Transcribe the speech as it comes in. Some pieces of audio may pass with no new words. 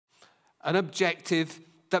an objective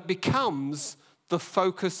that becomes the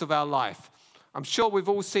focus of our life. I'm sure we've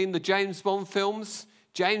all seen the James Bond films.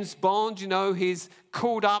 James Bond, he's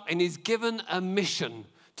called up and he's given a mission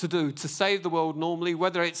to do, to save the world normally,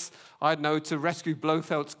 whether it's, to rescue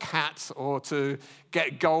Blofeld's cat or to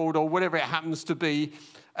get gold or whatever it happens to be.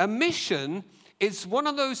 A mission is one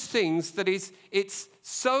of those things that it's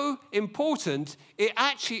so important, it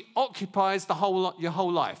actually occupies your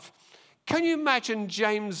whole life. Can you imagine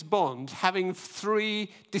James Bond having 3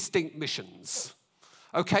 distinct missions?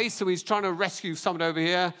 Okay, so he's trying to rescue someone over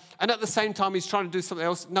here, and at the same time he's trying to do something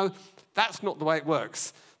else. No, that's not the way it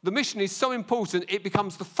works. The mission is so important, it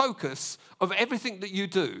becomes the focus of everything that you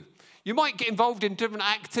do. You might get involved in different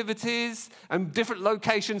activities and different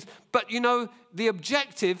locations, but the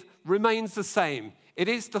objective remains the same. It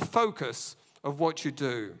is the focus of what you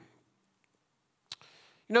do.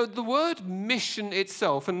 The word mission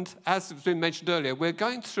itself, and as has been mentioned earlier, we're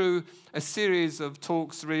going through a series of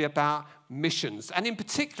talks really about missions, and in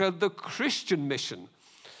particular, the Christian mission.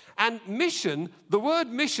 And mission, the word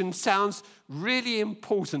mission sounds really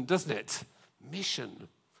important, doesn't it? Mission.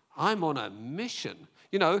 I'm on a mission.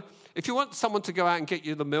 If you want someone to go out and get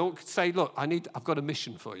you the milk, say, look, I've got a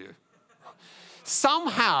mission for you.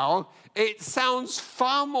 Somehow, it sounds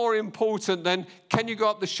far more important than, can you go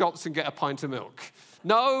up the shops and get a pint of milk?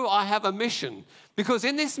 No, I have a mission. Because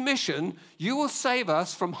in this mission, you will save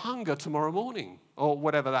us from hunger tomorrow morning, or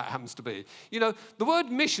whatever that happens to be. The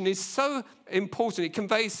word mission is so important. It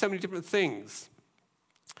conveys so many different things.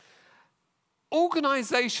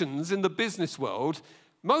 Organizations in the business world,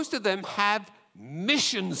 most of them have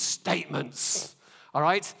mission statements, all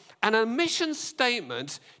right? And a mission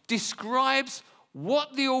statement describes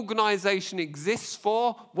what the organization exists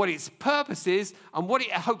for, what its purpose is, and what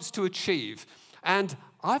it hopes to achieve. And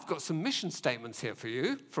I've got some mission statements here for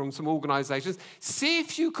you from some organizations. See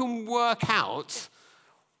if you can work out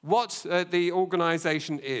what the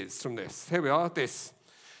organization is from this. Here we are, this.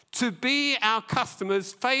 To be our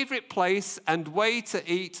customers' favorite place and way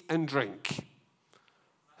to eat and drink.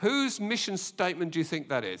 Whose mission statement do you think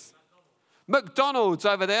that is? McDonald's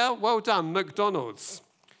over there. Well done, McDonald's.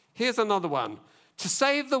 Here's another one. To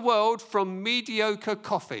save the world from mediocre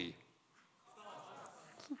coffee.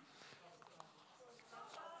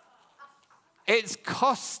 It's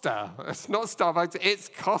Costa. It's not Starbucks, it's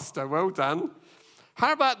Costa. Well done.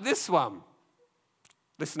 How about this one?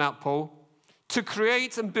 Listen out, Paul. To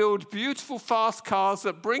create and build beautiful, fast cars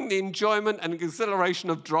that bring the enjoyment and exhilaration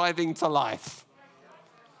of driving to life.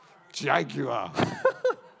 Jaguar.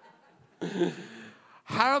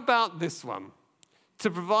 How about this one? To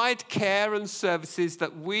provide care and services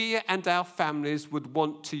that we and our families would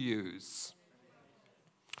want to use.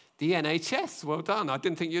 The NHS, well done. I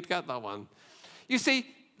didn't think you'd get that one. You see,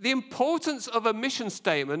 the importance of a mission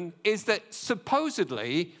statement is that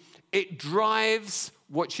supposedly it drives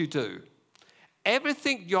what you do.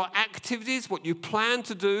 Everything, your activities, what you plan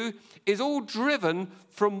to do, is all driven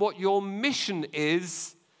from what your mission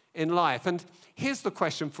is in life. And here's the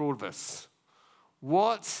question for all of us.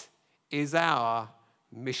 What is our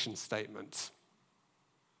mission statement?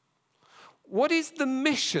 What is the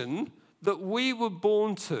mission that we were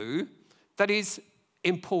born to that is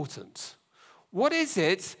important? What is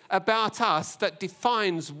it about us that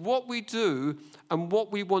defines what we do and what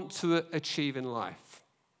we want to achieve in life?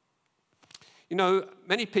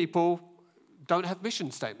 Many people don't have mission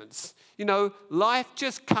statements. Life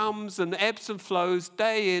just comes and ebbs and flows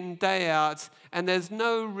day in, day out, and there's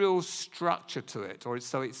no real structure to it, or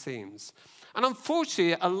so it seems. And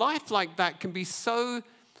unfortunately, a life like that can be so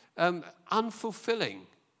unfulfilling.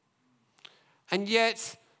 And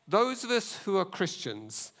yet, those of us who are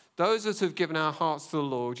Christians, those of us who have given our hearts to the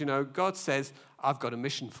Lord, God says, I've got a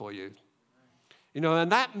mission for you.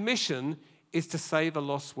 And that mission is to save a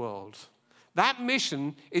lost world. That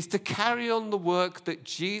mission is to carry on the work that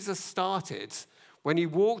Jesus started when he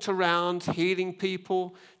walked around healing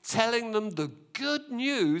people, telling them the good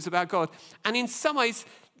news about God. And in some ways,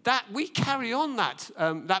 that we carry on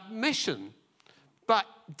that mission. But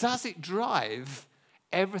does it drive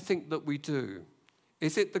everything that we do?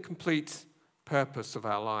 Is it the complete purpose of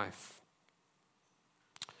our life?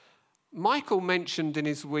 Michael mentioned in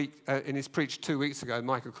his preach 2 weeks ago,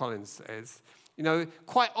 Michael Collins says,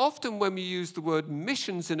 quite often when we use the word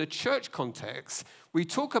missions in a church context, we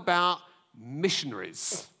talk about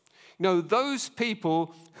missionaries. Those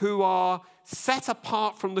people who are set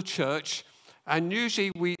apart from the church, and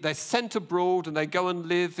usually they're sent abroad and they go and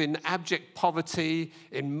live in abject poverty,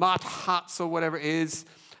 in mud huts or whatever it is,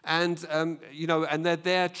 and and they're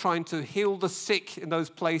there trying to heal the sick in those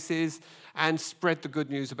places and spread the good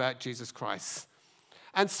news about Jesus Christ.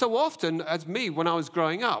 And so often, as me, when I was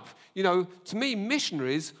growing up, to me,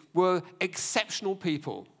 missionaries were exceptional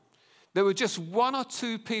people. There were just one or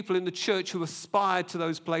two people in the church who aspired to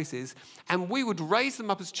those places, and we would raise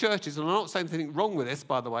them up as churches, and I'm not saying anything wrong with this,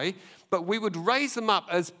 by the way, but we would raise them up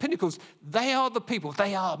as pinnacles. They are the people.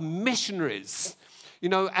 They are missionaries.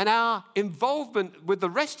 And our involvement with the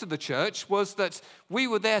rest of the church was that we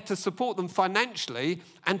were there to support them financially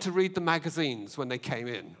and to read the magazines when they came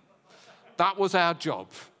in. That was our job.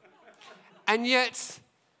 And yet,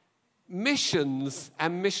 missions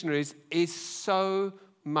and missionaries is so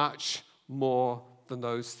much more than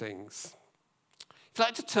those things. If you'd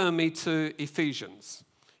like to turn me to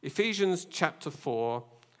Ephesians chapter 4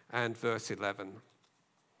 and verse 11.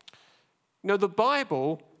 The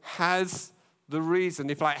Bible has the reason,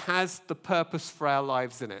 has the purpose for our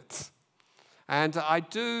lives in it. And I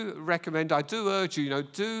do urge you,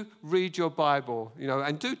 do read your Bible,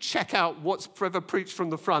 and do check out what's ever preached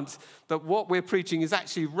from the front, that what we're preaching is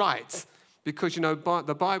actually right, because,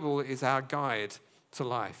 the Bible is our guide to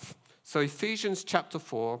life. So Ephesians chapter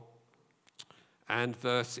 4 and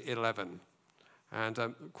verse 11,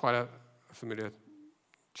 and quite a familiar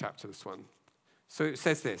chapter, this one. So it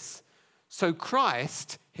says this: so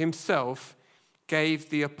Christ himself gave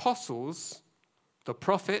the apostles, the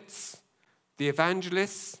prophets, the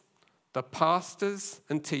evangelists, the pastors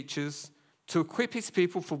and teachers to equip his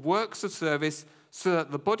people for works of service so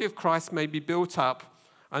that the body of Christ may be built up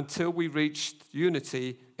until we reach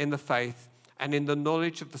unity in the faith and in the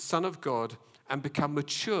knowledge of the Son of God and become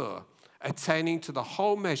mature, attaining to the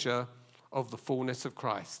whole measure of the fullness of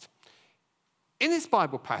Christ. In this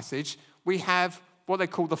Bible passage, we have what they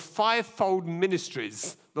call the fivefold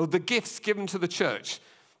ministries, or the gifts given to the church.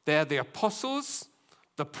 They're the apostles,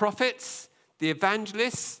 the prophets, the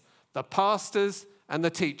evangelists, the pastors, and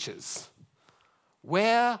the teachers.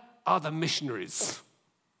 Where are the missionaries?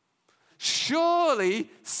 Surely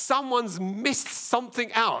someone's missed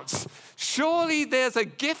something out. Surely there's a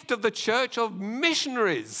gift of the church of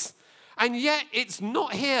missionaries, and yet it's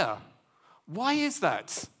not here. Why is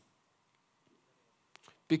that?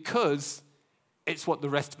 Because it's what the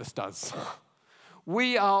rest of us does.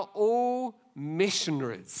 We are all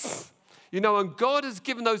missionaries. And God has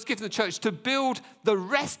given those gifts in the church to build the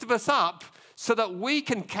rest of us up so that we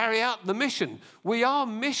can carry out the mission. We are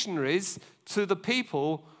missionaries to the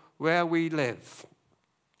people where we live.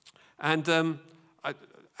 And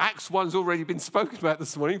Acts 1's already been spoken about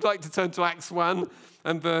this morning. I'd like to turn to Acts 1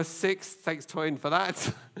 and verse 6. Thanks, Toyin, for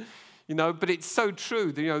that. But it's so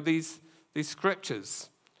true, these scriptures.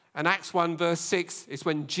 And Acts 1 verse 6 is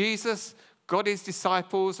when Jesus got his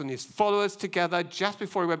disciples and his followers together just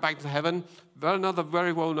before he went back to heaven. Another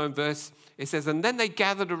very well-known verse. It says, and then they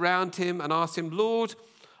gathered around him and asked him, Lord,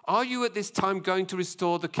 are you at this time going to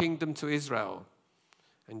restore the kingdom to Israel?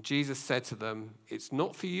 And Jesus said to them, it's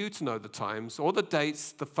not for you to know the times or the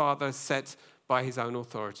dates the Father has set by his own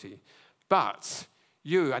authority. But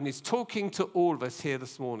you, and he's talking to all of us here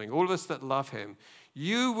this morning, all of us that love him,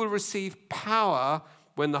 you will receive power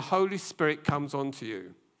when the Holy Spirit comes onto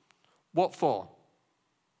you. What for?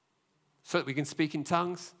 So that we can speak in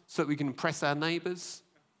tongues? So that we can impress our neighbors?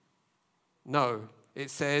 No, it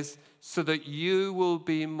says, so that you will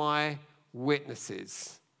be my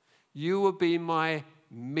witnesses. You will be my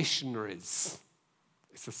missionaries.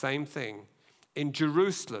 It's the same thing. In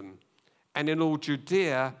Jerusalem and in all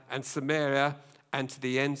Judea and Samaria and to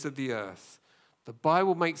the ends of the earth. The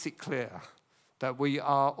Bible makes it clear that we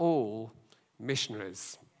are all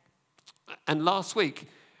missionaries. And last week,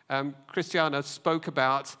 Christiana spoke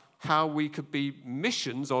about how we could be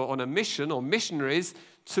missions or on a mission or missionaries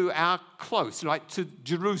to our close, like to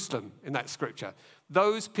Jerusalem in that scripture.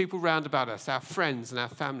 Those people round about us, our friends and our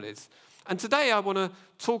families. And today I want to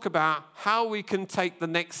talk about how we can take the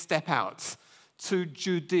next step out to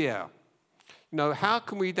Judea. How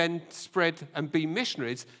can we then spread and be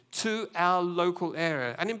missionaries to our local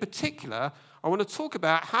area? And in particular, I want to talk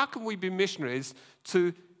about how can we be missionaries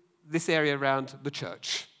to this area around the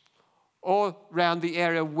church or around the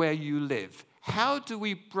area where you live. How do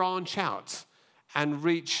we branch out and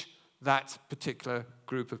reach that particular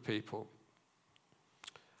group of people?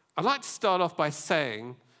 I'd like to start off by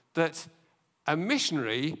saying that a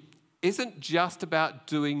missionary isn't just about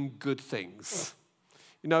doing good things.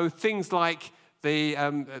 Things like the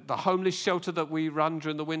homeless shelter that we run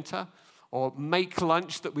during the winter or make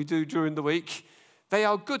lunch that we do during the week. They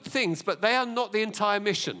are good things, but they are not the entire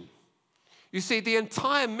mission. You see, the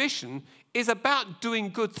entire mission is about doing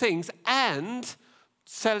good things and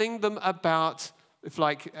telling them about,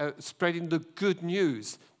 spreading the good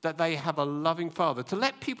news, that they have a loving Father, to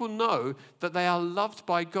let people know that they are loved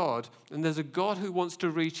by God and there's a God who wants to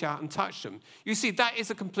reach out and touch them. You see, that is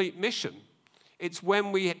a complete mission. It's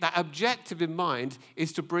when that objective in mind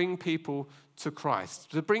is to bring people to Christ,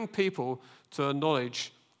 to bring people to a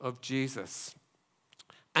knowledge of Jesus.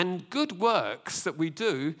 And good works that we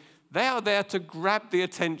do, they are there to grab the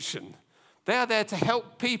attention. They are there to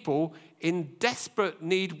help people in desperate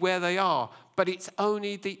need where they are, but it's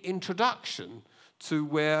only the introduction to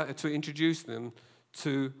introduce them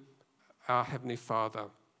to our Heavenly Father.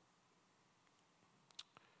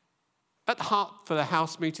 At Heart for the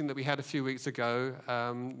House meeting that we had a few weeks ago,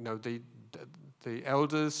 the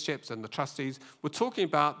elderships and the trustees were talking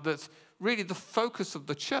about that really the focus of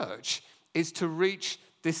the church is to reach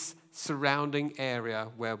this surrounding area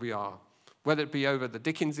where we are, whether it be over the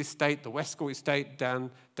Dickens estate, the Westall estate,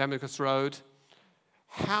 down Demicus Road.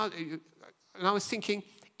 And I was thinking,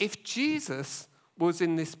 if Jesus was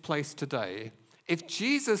in this place today, if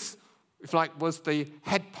Jesus, was the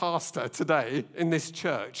head pastor today in this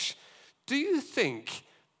church, do you think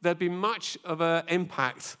there'd be much of an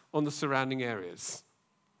impact on the surrounding areas?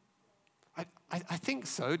 I think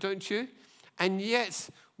so, don't you? And yet,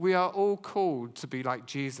 we are all called to be like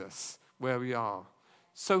Jesus where we are.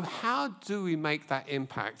 So how do we make that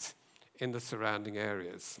impact in the surrounding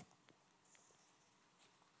areas?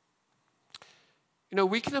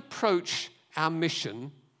 We can approach our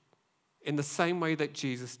mission in the same way that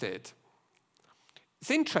Jesus did.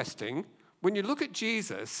 It's interesting, when you look at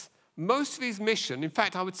Jesus, most of his mission, in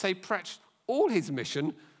fact, I would say perhaps all his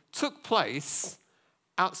mission, took place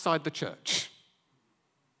outside the church.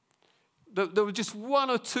 There were just one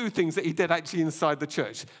or two things that he did actually inside the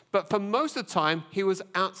church. But for most of the time, he was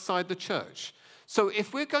outside the church. So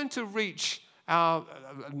if we're going to reach our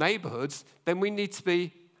neighborhoods, then we need to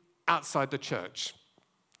be outside the church.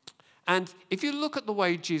 And if you look at the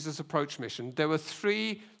way Jesus approached mission, there were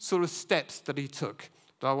three sort of steps that he took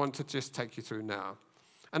that I want to just take you through now.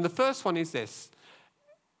 And the first one is this.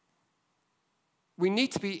 We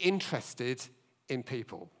need to be interested in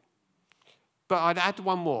people. But I'd add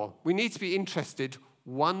one more. We need to be interested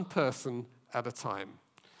one person at a time.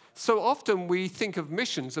 So often we think of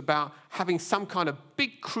missions about having some kind of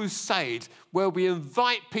big crusade where we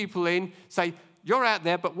invite people in, say, you're out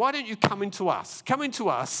there, but why don't you come into us? Come into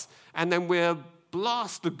us, and then we'll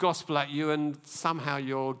blast the gospel at you, and somehow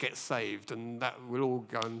you'll get saved, and that we'll all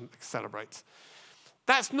go and celebrate.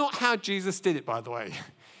 That's not how Jesus did it, by the way.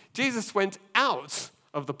 Jesus went out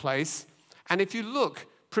of the place, and if you look,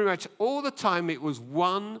 pretty much all the time it was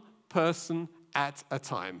one person at a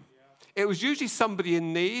time. It was usually somebody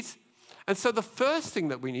in need. And so the first thing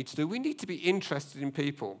that we need to do, we need to be interested in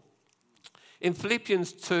people. In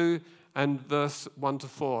Philippians 2 and verse 1 to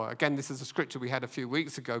 4, again, this is a scripture we had a few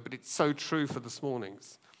weeks ago, but it's so true for this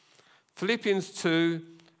morning's. Philippians 2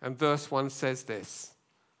 and verse 1 says this: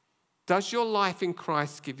 does your life in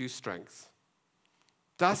Christ give you strength?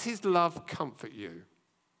 Does his love comfort you?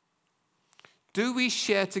 Do we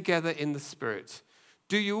share together in the Spirit?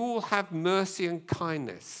 Do you all have mercy and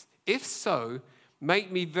kindness? If so,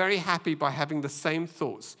 make me very happy by having the same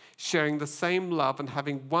thoughts, sharing the same love, and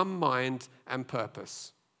having one mind and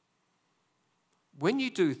purpose. When you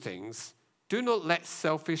do things, do not let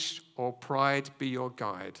selfish or pride be your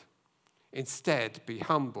guide. Instead, be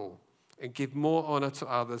humble and give more honor to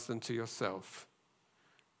others than to yourself.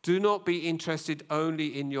 Do not be interested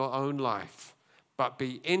only in your own life, but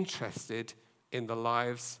be interested in the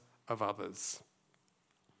lives of others.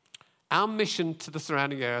 Our mission to the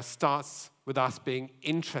surrounding area starts with us being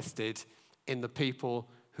interested in the people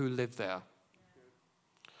who live there.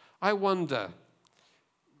 I wonder,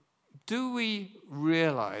 do we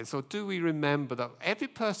realize or do we remember that every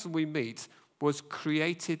person we meet was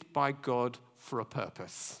created by God for a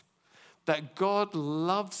purpose? That God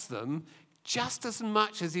loves them just as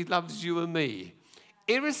much as he loves you and me,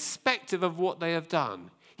 irrespective of what they have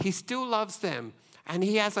done. He still loves them, and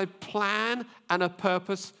he has a plan and a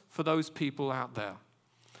purpose for those people out there.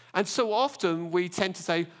 And so often we tend to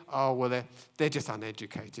say, oh, well, they're just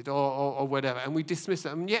uneducated or whatever, and we dismiss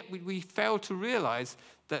them. And yet we fail to realize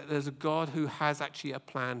that there's a God who has actually a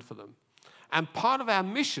plan for them. And part of our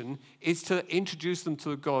mission is to introduce them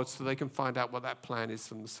to God so they can find out what that plan is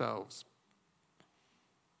for themselves.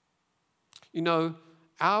 You know,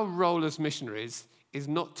 our role as missionaries is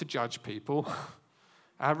not to judge people.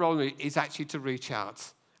 Our role is actually to reach out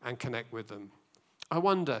and connect with them. I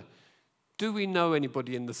wonder, do we know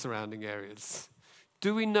anybody in the surrounding areas?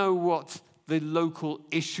 Do we know what the local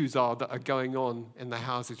issues are that are going on in the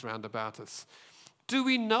houses round about us? Do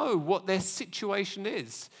we know what their situation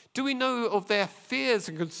is? Do we know of their fears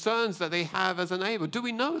and concerns that they have as a neighbor? Do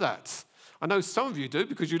we know that? I know some of you do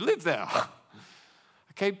because you live there.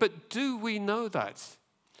 Okay, but do we know that?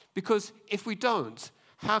 Because if we don't,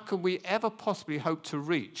 how can we ever possibly hope to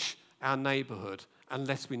reach our neighborhood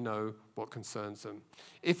unless we know what concerns them?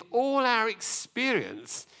 If all our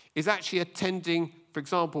experience is actually attending, for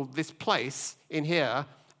example, this place in here,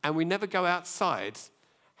 and we never go outside,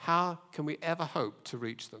 how can we ever hope to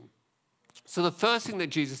reach them? So the first thing that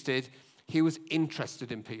Jesus did, he was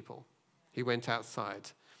interested in people. He went outside.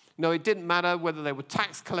 No, it didn't matter whether they were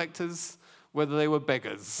tax collectors, whether they were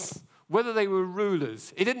beggars, whether they were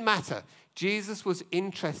rulers. It didn't matter. Jesus was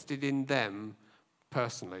interested in them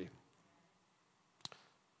personally.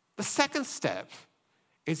 The second step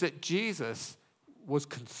is that Jesus was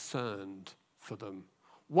concerned for them.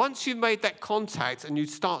 Once you've made that contact and you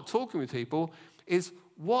start talking with people, is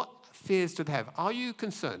what fears do they have? Are you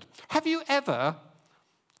concerned? Have you ever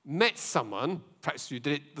met someone, perhaps you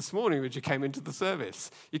did it this morning when you came into the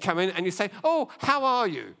service, you come in and you say, "Oh, how are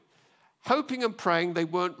you?" Hoping and praying they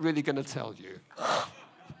weren't really going to tell you.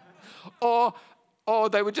 or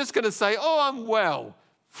they were just going to say, "Oh, I'm well."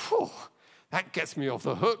 Whew, that gets me off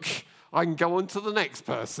the hook. I can go on to the next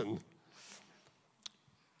person.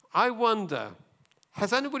 I wonder,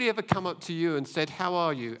 has anybody ever come up to you and said, "How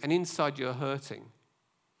are you?" and inside you're hurting?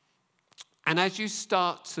 And as you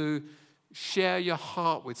start to share your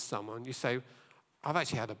heart with someone, you say, "I've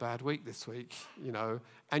actually had a bad week this week,"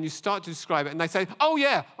 and you start to describe it, and they say, "Oh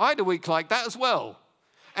yeah, I had a week like that as well."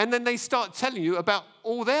 And then they start telling you about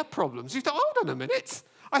all their problems. You thought, "Hold on a minute,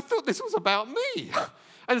 I thought this was about me."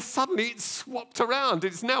 And suddenly it's swapped around.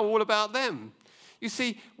 It's now all about them. You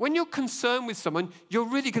see, when you're concerned with someone, you're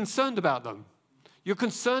really concerned about them. You're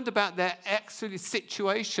concerned about their actual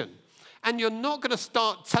situation. And you're not going to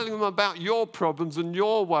start telling them about your problems and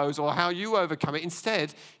your woes or how you overcome it.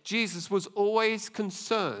 Instead, Jesus was always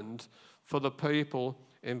concerned for the people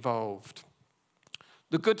involved.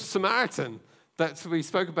 The Good Samaritan that we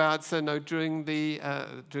spoke about during the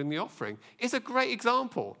offering is a great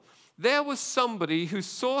example. There was somebody who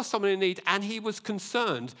saw someone in need and he was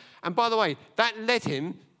concerned. And by the way,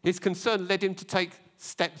 his concern led him to take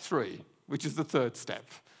step 3, which is the third step.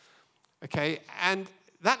 Okay, and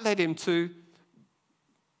that led him to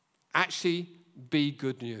actually be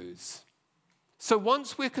good news. So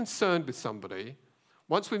once we're concerned with somebody,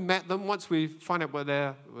 once we've met them, once we find out what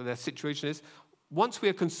their situation is, once we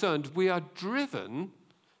are concerned, we are driven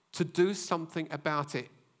to do something about it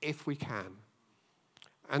if we can.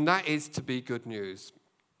 And that is to be good news.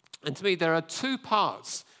 And to me, there are 2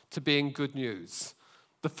 parts to being good news.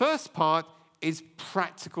 The first part is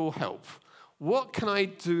practical help. What can I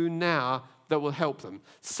do now that will help them?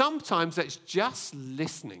 Sometimes that's just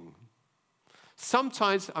listening.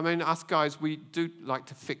 Sometimes, us guys, we do like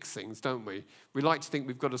to fix things, don't we? We like to think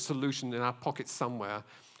we've got a solution in our pocket somewhere.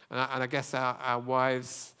 And I guess our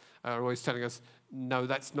wives are always telling us, "No,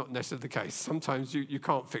 that's not necessarily the case. Sometimes you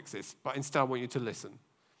can't fix this, but instead I want you to listen."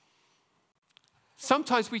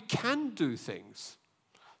 Sometimes we can do things.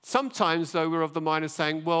 Sometimes, though, we're of the mind of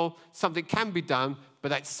saying, well, something can be done, but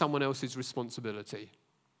that's someone else's responsibility.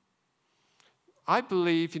 I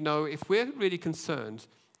believe, if we're really concerned,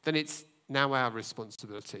 then it's now our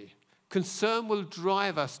responsibility. Concern will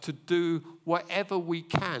drive us to do whatever we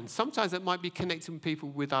can. Sometimes it might be connecting people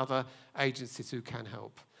with other agencies who can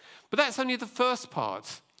help. But that's only the first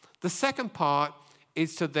part. The second part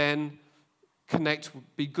is to then connect,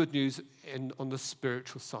 be good news on the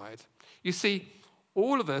spiritual side. You see,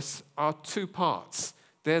 all of us are 2 parts.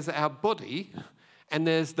 There's our body, and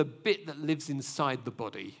there's the bit that lives inside the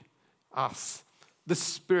body, us, the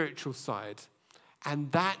spiritual side. And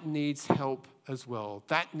that needs help as well.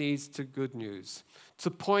 That needs to good news. To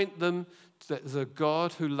point them that there's a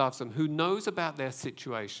God who loves them, who knows about their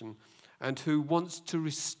situation, and who wants to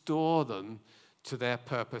restore them to their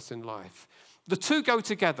purpose in life. The 2 go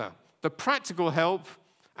together. The practical help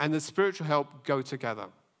and the spiritual help go together.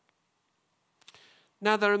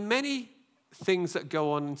 Now, there are many things that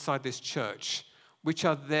go on inside this church which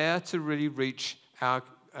are there to really reach our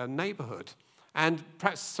neighborhood. And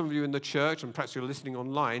perhaps some of you in the church, and perhaps you're listening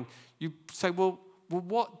online, you say, well,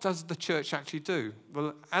 what does the church actually do?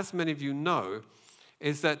 Well, as many of you know,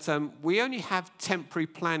 is that we only have temporary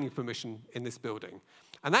planning permission in this building.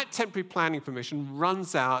 And that temporary planning permission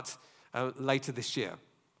runs out later this year.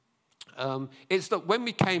 It's that when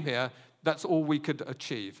we came here, that's all we could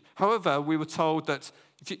achieve. However, we were told that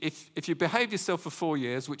if you behave yourself for 4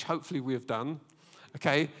 years, which hopefully we have done,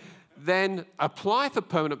 okay, then apply for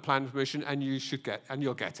permanent planning permission and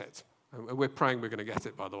you'll get it. And we're praying we're going to get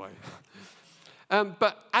it, by the way.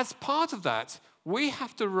 But as part of that, we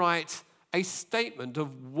have to write a statement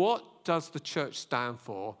of what does the church stand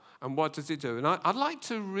for and what does it do. And I'd like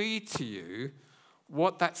to read to you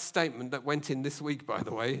what that statement that went in this week, by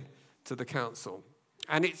the way, to the council.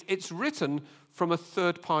 And it's written from a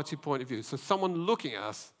third-party point of view, so someone looking at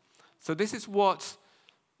us. So this is what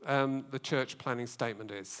the church planning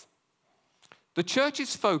statement is. The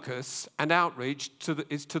church's focus and outreach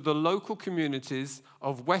is to the local communities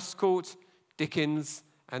of Westcourt, Dickens,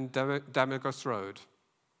 and Damagos Road.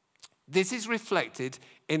 This is reflected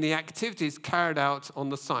in the activities carried out on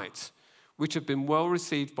the site, which have been well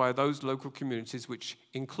received by those local communities, which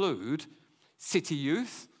include City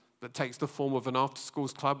Youth, that takes the form of an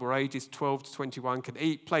after-schools club where ages 12 to 21 can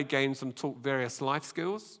eat, play games, and talk various life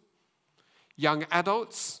skills. Young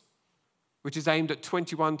Adults, which is aimed at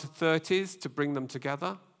 21 to 30s to bring them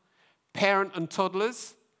together. Parent and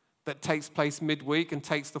Toddlers, that takes place midweek and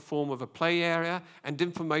takes the form of a play area and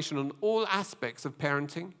information on all aspects of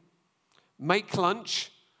parenting. Make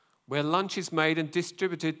Lunch, where lunch is made and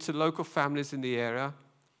distributed to local families in the area.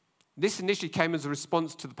 This initially came as a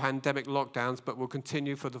response to the pandemic lockdowns, but will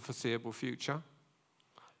continue for the foreseeable future.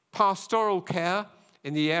 Pastoral care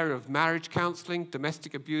in the area of marriage counselling,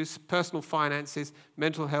 domestic abuse, personal finances,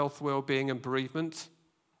 mental health, well-being, and bereavement.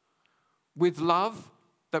 With Love,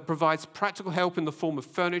 that provides practical help in the form of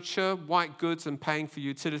furniture, white goods, and paying for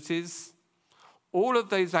utilities. All of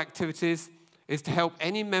these activities is to help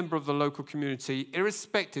any member of the local community,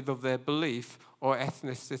 irrespective of their belief or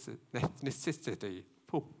ethnicity.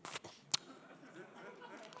 Oh.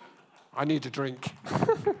 I need a drink.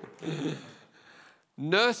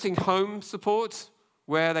 Nursing home support,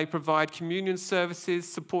 where they provide communion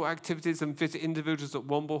services, support activities, and visit individuals at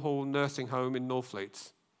Womble Hall Nursing Home in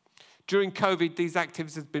Northfleet. During COVID, these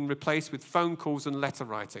activities have been replaced with phone calls and letter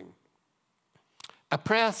writing. A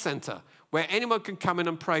prayer centre, where anyone can come in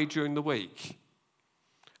and pray during the week.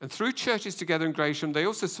 And through Churches Together in Gresham, they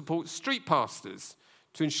also support street pastors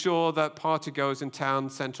to ensure that partygoers in town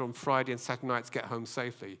centre on Friday and Saturday nights get home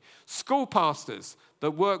safely. School pastors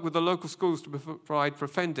that work with the local schools to provide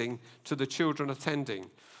befriending to the children attending.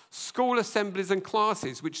 School assemblies and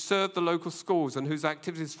classes which serve the local schools and whose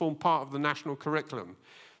activities form part of the national curriculum.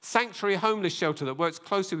 Sanctuary Homeless Shelter that works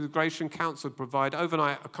closely with Gresham Council to provide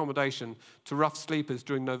overnight accommodation to rough sleepers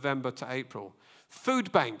during November to April.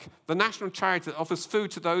 Food Bank, the national charity that offers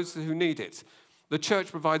food to those who need it. The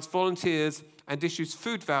church provides volunteers and issues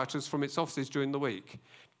food vouchers from its offices during the week.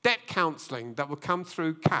 Debt counselling that will come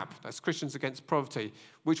through CAP, that's Christians Against Poverty,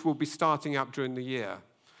 which will be starting up during the year.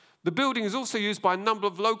 The building is also used by a number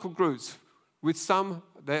of local groups, with some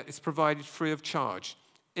that is provided free of charge.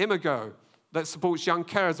 Imago, that supports young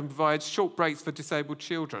carers and provides short breaks for disabled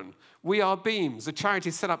children. We Are Beams, a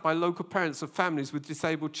charity set up by local parents of families with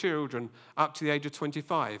disabled children up to the age of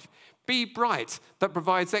 25. Be Bright, that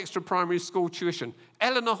provides extra primary school tuition.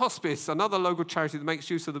 Eleanor Hospice, another local charity that makes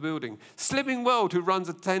use of the building. Slimming World, who runs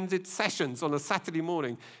attended sessions on a Saturday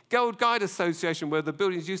morning. Gold Guide Association, where the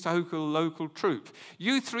building is used to host a local troop.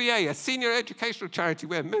 U3A, a senior educational charity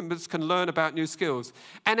where members can learn about new skills.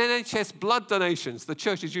 And NHS Blood Donations, the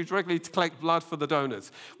church is used regularly to collect blood for the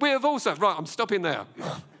donors. We have also, right, I'm stopping there.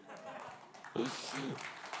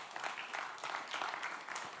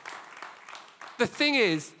 The thing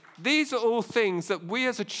is, these are all things that we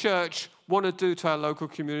as a church want to do to our local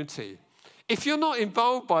community. If you're not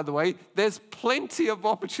involved, by the way, there's plenty of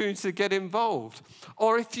opportunity to get involved.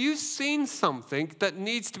 Or if you've seen something that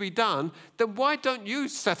needs to be done, then why don't you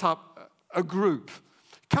set up a group?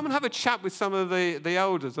 Come and have a chat with some of the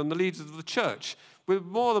elders and the leaders of the church. We're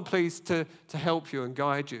more than pleased to help you and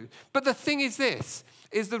guide you. But the thing is this,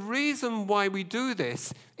 is the reason why we do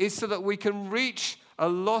this is so that we can reach a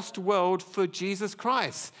lost world for Jesus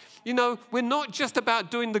Christ. You know, we're not just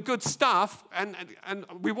about doing the good stuff, and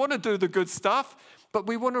we want to do the good stuff, but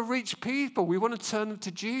we want to reach people. We want to turn them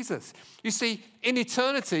to Jesus. You see, in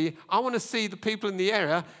eternity, I want to see the people in the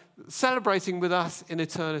area celebrating with us in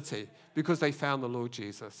eternity because they found the Lord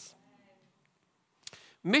Jesus.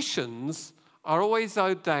 Missions are always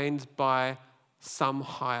ordained by some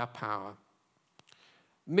higher power.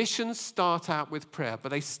 Missions start out with prayer, but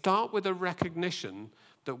they start with a recognition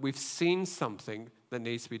that we've seen something that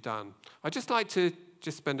needs to be done. I'd just like to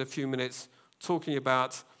spend a few minutes talking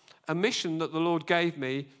about a mission that the Lord gave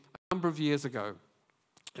me a number of years ago.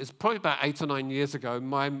 It's probably about 8 or 9 years ago.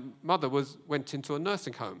 My mother went into a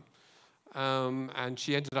nursing home, and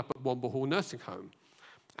she ended up at Womble Hall Nursing Home.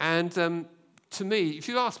 And to me, if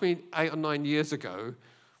you asked me 8 or 9 years ago,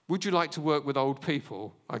 would you like to work with old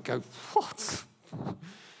people? I'd go, what?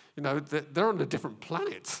 You know, they're on a different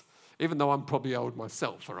planet. even though I'm probably old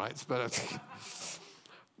myself, all right? But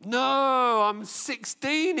no, I'm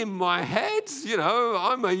 16 in my head,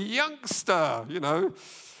 I'm a youngster,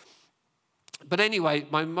 But anyway,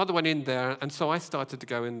 my mother went in there, and so I started to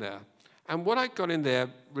go in there. And what I got in there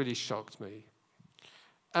really shocked me.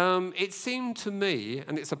 It seemed to me,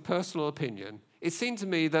 and it's a personal opinion, it seemed to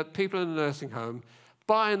me that people in a nursing home,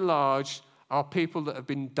 by and large, are people that have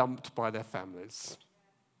been dumped by their families.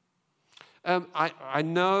 I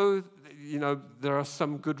know, there are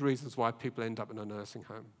some good reasons why people end up in a nursing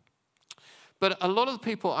home. But a lot of the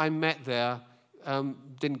people I met there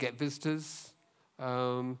didn't get visitors.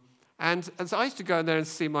 And so I used to go in there and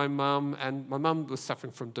see my mum, and my mum was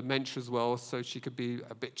suffering from dementia as well, so she could be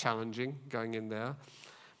a bit challenging going in there.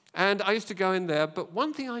 And I used to go in there, but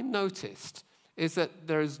one thing I noticed is that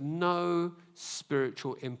there is no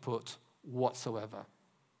spiritual input whatsoever.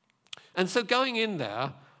 And so going in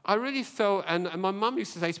there, I really felt, and my mum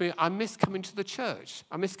used to say to me, I miss coming to the church.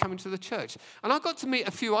 I miss coming to the church. And I got to meet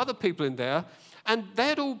a few other people in there, and they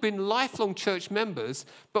had all been lifelong church members,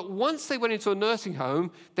 but once they went into a nursing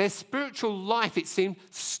home, their spiritual life, it seemed,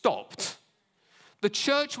 stopped. The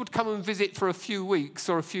church would come and visit for a few weeks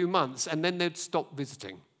or a few months, and then they'd stop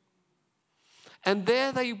visiting. And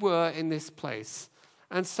there they were in this place.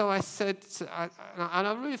 And so I said, and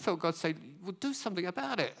I really felt God say, well, do something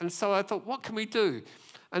about it. And so I thought, what can we do?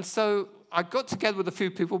 And so I got together with a few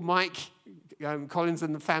people, Mike Collins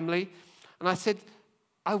and the family, and I said,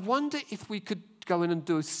 I wonder if we could go in and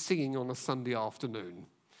do a singing on a Sunday afternoon.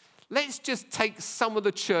 Let's just take some of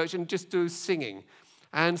the church and just do singing.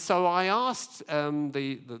 And so I asked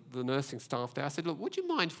the nursing staff there, I said, look, would you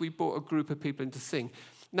mind if we brought a group of people in to sing?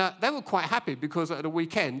 Now, they were quite happy because at a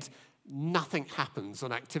weekend, nothing happens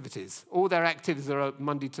on activities. All their activities are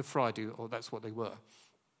Monday to Friday, or that's what they were.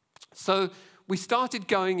 So we started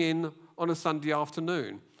going in on a Sunday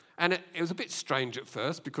afternoon. And it was a bit strange at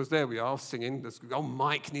first because there we are singing. There's old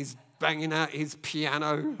Mike and he's banging out his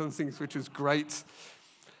piano and things, which was great.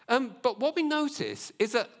 But what we noticed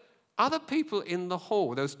is that other people in the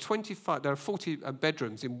hall, there are 40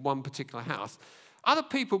 bedrooms in one particular house, other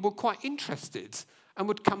people were quite interested and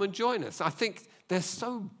would come and join us. I think they're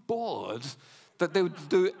so bored that they would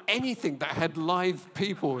do anything that had live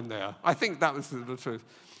people in there. I think that was the truth.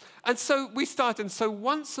 And so we started, and so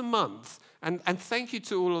once a month, and thank you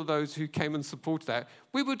to all of those who came and supported that,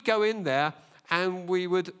 we would go in there and we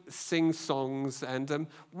would sing songs. And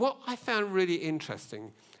what I found really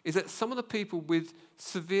interesting is that some of the people with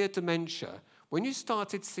severe dementia, when you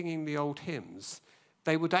started singing the old hymns,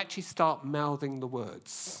 they would actually start mouthing the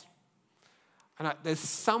words. And there's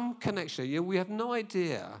some connection. We have no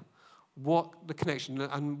idea what the connection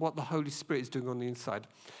and what the Holy Spirit is doing on the inside.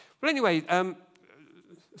 But anyway,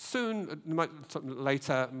 soon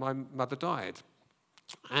later, my mother died.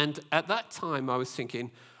 And at that time, I was thinking,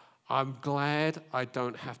 I'm glad I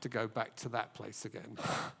don't have to go back to that place again.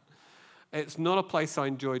 It's not a place I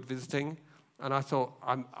enjoyed visiting. And I thought,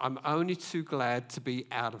 I'm only too glad to be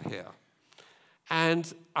out of here.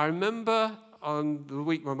 And I remember on the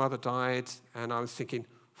week my mother died, and I was thinking,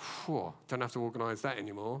 don't have to organise that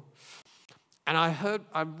anymore. And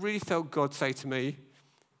I really felt God say to me,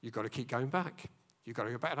 you've got to keep going back. You've got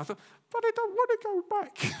to go back. And I thought, but I don't want to go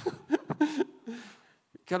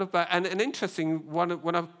back. And interesting,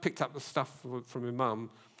 when I picked up the stuff from my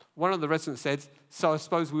mum, one of the residents said, so I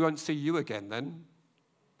suppose we won't see you again then?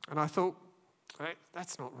 And I thought,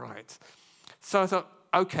 that's not right. So I thought,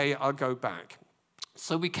 okay, I'll go back.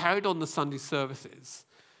 So we carried on the Sunday services.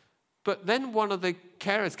 But then one of the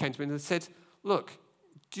carers came to me and said, look,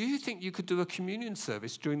 do you think you could do a communion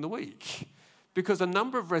service during the week? Because a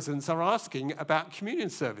number of residents are asking about communion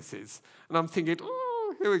services. And I'm thinking,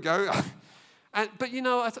 here we go. But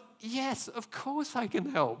I thought, yes, of course I can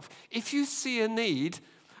help. If you see a need,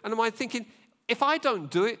 and I'm thinking, if I don't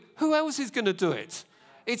do it, who else is going to do it?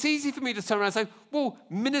 It's easy for me to turn around and say, well,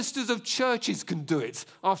 ministers of churches can do it.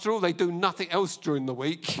 After all, they do nothing else during the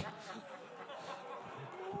week.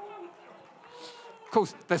 Of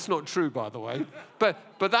course, that's not true, by the way. But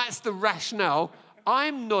that's the rationale.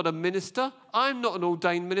 I'm not a minister. I'm not an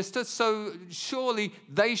ordained minister, so surely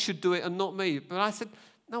they should do it and not me. But I said,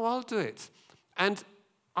 no, I'll do it. And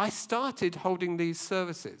I started holding these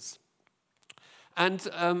services. And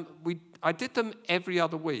I did them every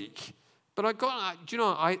other week. But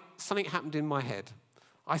something happened in my head.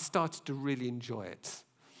 I started to really enjoy it.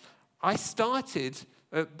 I started,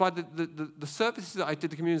 by the services that I did,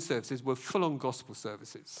 the communion services, were full-on gospel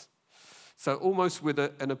services. So almost with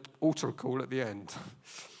an altar call at the end.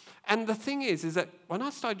 And the thing is that when I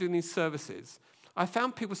started doing these services, I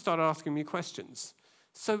found people started asking me questions.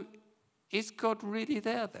 So is God really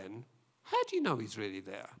there then? how do you know he's really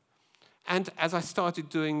there? And as I started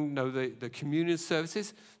doing the communion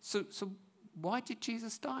services, so why did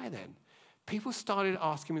Jesus die then? People started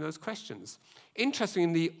asking me those questions. Interestingly,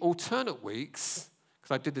 in the alternate weeks,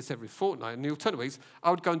 because I did this every fortnight, in the alternate weeks, I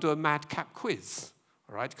would go and do a madcap quiz,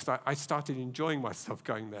 all right, because I started enjoying myself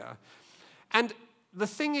going there. And the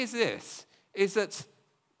thing is this, is that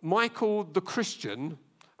Michael the Christian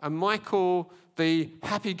and Michael the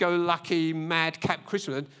happy-go-lucky madcap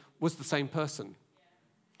Christian was the same person.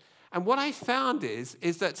 And what I found is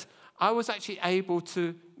that I was actually able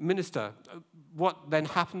to minister. What then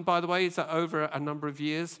happened, by the way, is that over a number of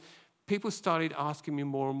years, people started asking me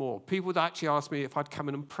more and more. People would actually ask me if I'd come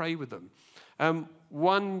in and pray with them.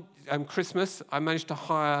 One Christmas, I managed to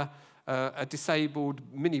hire a disabled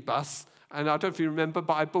minibus, and I don't know if you remember,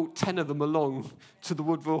 but I brought 10 of them along to the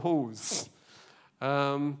Woodville Halls.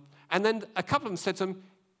 And then a couple of them said to them,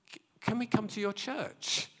 can we come to your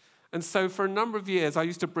church? And so for a number of years, I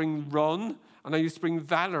used to bring Ron and I used to bring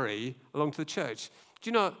Valerie along to the church. Do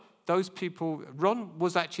you know, those people, Ron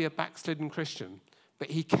was actually a backslidden Christian, but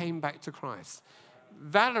he came back to Christ.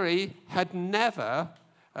 Valerie had never,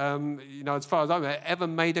 as far as I know, ever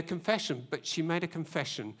made a confession, but she made a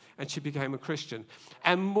confession and she became a Christian.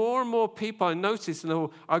 And more people I noticed, and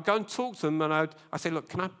I'd go and talk to them and I'd say, look,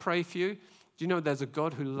 can I pray for you? Do you know there's a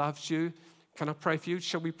God who loves you? Can I pray for you?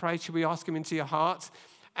 Shall we pray? Shall we ask him into your heart?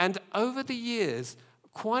 And over the years,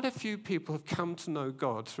 quite a few people have come to know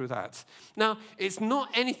God through that. Now, it's not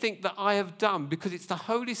anything that I have done because it's the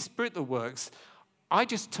Holy Spirit that works. I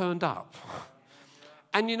just turned up.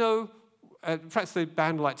 And perhaps the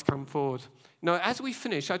band would like to come forward. As we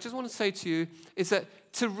finish, I just want to say to you is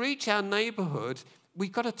that to reach our neighborhood,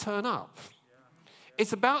 we've got to turn up.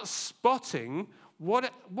 It's about spotting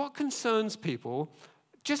what concerns people,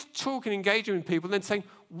 just talking, engaging with people, and then saying,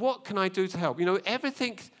 what can I do to help?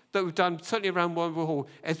 Everything that we've done, certainly around Woodville Hall,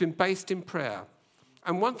 has been based in prayer.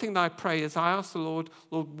 And one thing that I pray is I ask the Lord,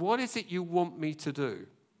 what is it you want me to do?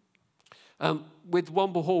 With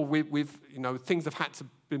Woodville Hall, we've things have had to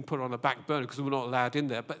been put on a back burner because we're not allowed in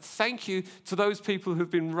there. But thank you to those people who've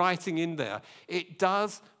been writing in there. It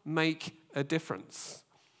does make a difference.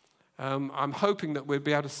 I'm hoping that we'll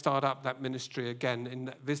be able to start up that ministry again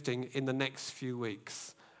in visiting in the next few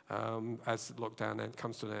weeks as lockdown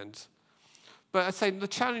comes to an end. But I say the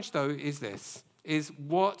challenge, though, is this, is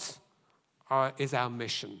what is our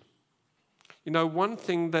mission? One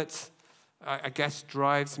thing that I guess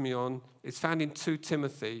drives me on is found in 2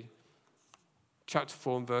 Timothy chapter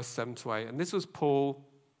 4 and verse 7 to 8. And this was Paul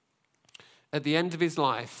at the end of his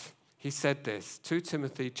life. He said this, 2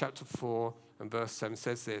 Timothy chapter 4 and verse 7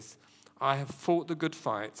 says this, I have fought the good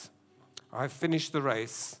fight. I have finished the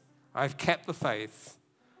race. I have kept the faith.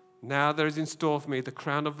 Now there is in store for me the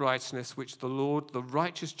crown of righteousness, which the Lord, the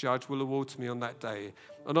righteous judge, will award to me on that day.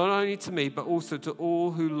 And not only to me, but also to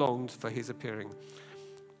all who longed for his appearing.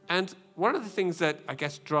 And one of the things that I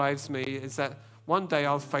guess drives me is that one day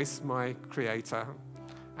I'll face my Creator.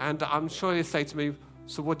 And I'm sure he'll say to me,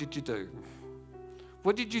 so what did you do?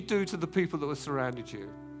 What did you do to the people that were surrounded you?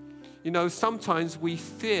 Sometimes we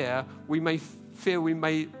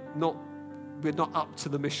may not, we're not up to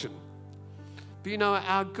the mission. But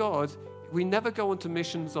our God, we never go onto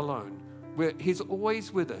missions alone. He's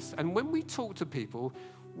always with us. And when we talk to people,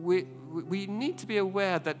 we need to be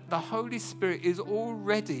aware that the Holy Spirit is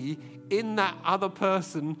already in that other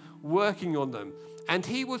person working on them. And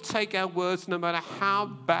he will take our words no matter how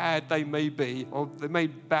bad they may be, or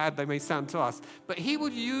bad they may sound to us. But he will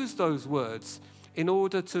use those words in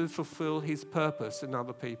order to fulfill his purpose in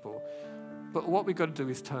other people. But what we've got to do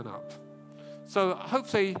is turn up. So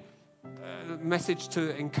hopefully a message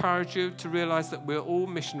to encourage you to realize that we're all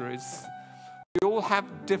missionaries. We all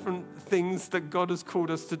have different things that God has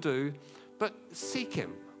called us to do, but seek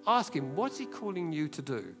him. Ask him, what's he calling you to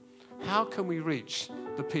do? How can we reach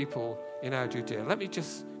the people in our Judea? Let me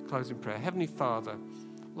just close in prayer. Heavenly Father,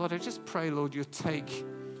 Lord, I just pray, Lord, you take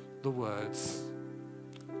the words,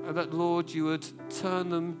 and that, Lord, you would turn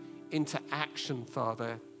them into action,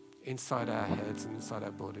 Father, inside our heads and inside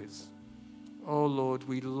our bodies. Oh, Lord,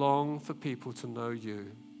 we long for people to know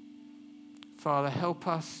you. Father, help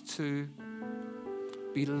us to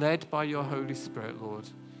be led by your Holy Spirit, Lord.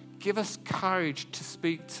 Give us courage to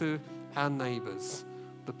speak to our neighbors,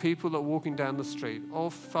 the people that are walking down the street. Oh,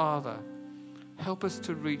 Father, help us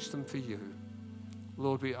to reach them for you.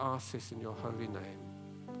 Lord, we ask this in your holy name.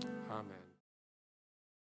 Amen.